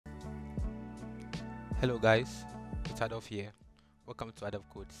Hello guys, it's Adolf here. Welcome to Adolf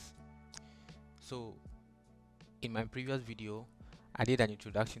Codes. So in my previous video, I did an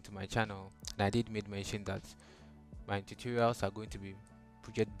introduction to my channel and I did made mention that my tutorials are going to be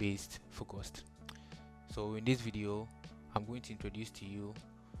project based focused. So in this video, I'm going to introduce to you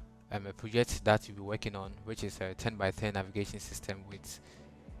a project that we'll be working on, which is a 10 by 10 navigation system with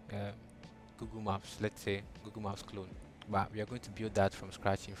uh, Google Maps, let's say Google Maps clone. But we are going to build that from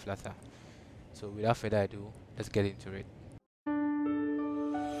scratch in Flutter. So without further ado, let's get into it.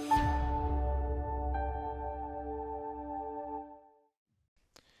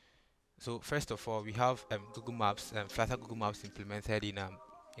 So first of all, we have Google Maps, Flutter Google Maps implemented in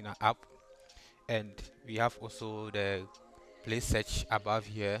our app, and we have also the place search above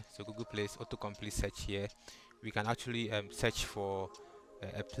here. So Google Place autocomplete search here. We can actually search for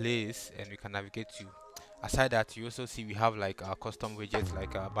a place, and we can navigate to. Aside that, you also see we have like our custom widgets,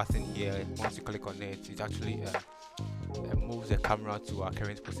 like a button here. Once you click on it, it actually moves the camera to our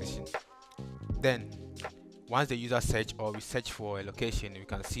current position. Then, once the user search or we search for a location, we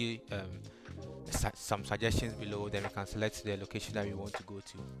can see some suggestions below. Then we can select the location that we want to go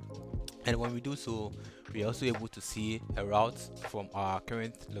to, and when we do so, we are also able to see a route from our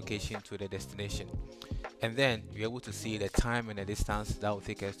current location to the destination, and then we're able to see the time and the distance that will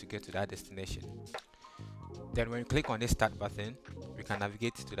take us to get to that destination. Then when we click on this start button, we can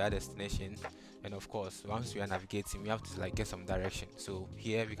navigate to that destination, and of course once we are navigating, we have to like get some direction. So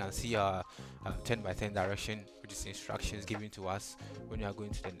here we can see our 10 by 10 direction, which is instructions given to us when we are going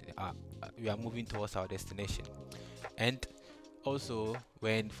to the we are moving towards our destination. And also,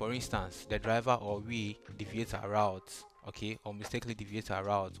 when for instance the driver or we deviate our route, okay, or mistakenly deviate our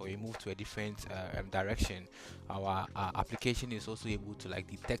route, or we move to a different direction, our application is also able to like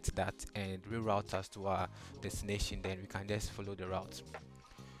detect that and reroute us to our destination. Then we can just follow the route,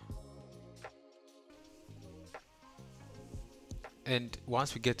 and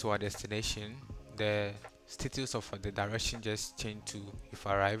once we get to our destination, the status of the direction just changed to if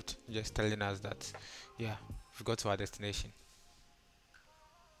arrived, just telling us that yeah, we got to our destination.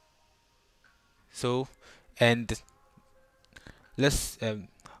 So, and let's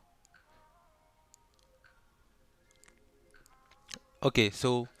okay,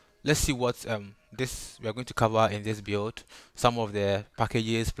 so let's see what this we are going to cover in this build. Some of the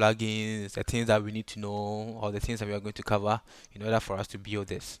packages, plugins, the things that we need to know, or the things that we are going to cover in order for us to build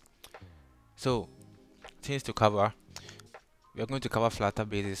this. So things to cover, we are going to cover Flutter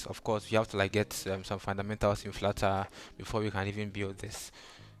basis. Of course, we have to like get some fundamentals in Flutter before we can even build this.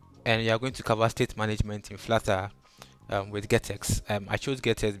 And we are going to cover state management in Flutter with getX. I chose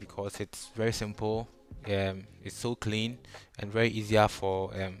getX because it's very simple. It's so clean and very easier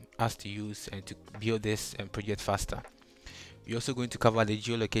for us to use and to build this project faster. We're also going to cover the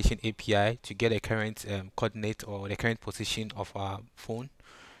geolocation API to get the current coordinate or the current position of our phone.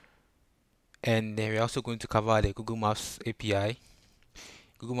 And then we're also going to cover the Google Maps API.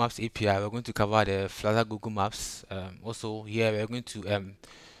 Google Maps API, we're going to cover the Flutter Google Maps. Also here we're going to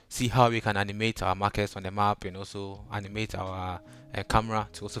see how we can animate our markers on the map, and also animate our camera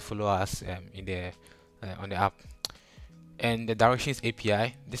to also follow us in the on the app. And the directions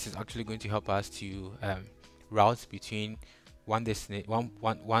API, this is actually going to help us to route between one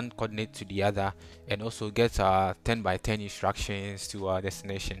coordinate to the other, and also get our 10 by 10 instructions to our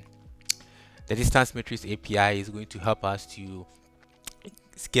destination. The distance matrix API is going to help us to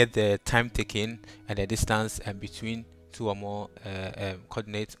get the time taken and the distance between two or more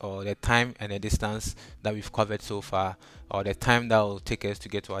coordinates, or the time and the distance that we've covered so far, or the time that will take us to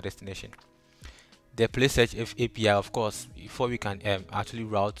get to our destination. The place search API, of course, before we can actually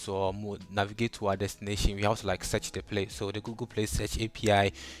route or navigate to our destination, we have to like search the place. So the Google Place Search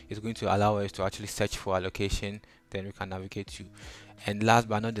API is going to allow us to actually search for our location, then we can navigate to. And last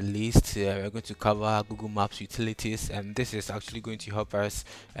but not the least, we're going to cover Google Maps utilities, and this is actually going to help us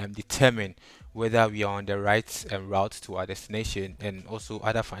determine whether we are on the right route to our destination, and also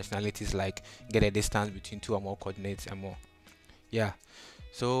other functionalities like get a distance between two or more coordinates and more. Yeah,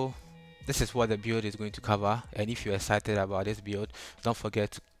 so this is what the build is going to cover, and if you're excited about this build, don't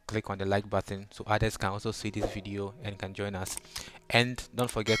forget to click on the like button so others can also see this video and can join us. And don't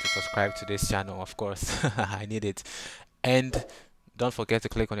forget to subscribe to this channel, of course. I need it. And don't forget to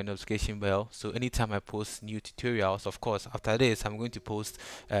click on the notification bell, so anytime I post new tutorials, of course after this I'm going to post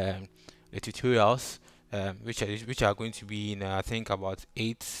the tutorials which are going to be in I think about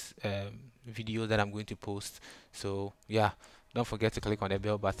 8 videos that I'm going to post. So yeah, don't forget to click on the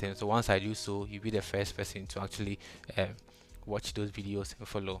bell button, so once I do so, you'll be the first person to actually watch those videos and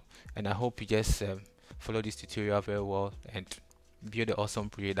follow. And I hope you just follow this tutorial very well, and build the awesome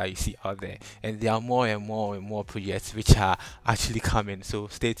project that you see out there. And there are more and more and more projects which are actually coming. So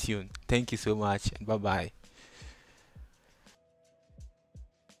stay tuned. Thank you so much, and bye bye.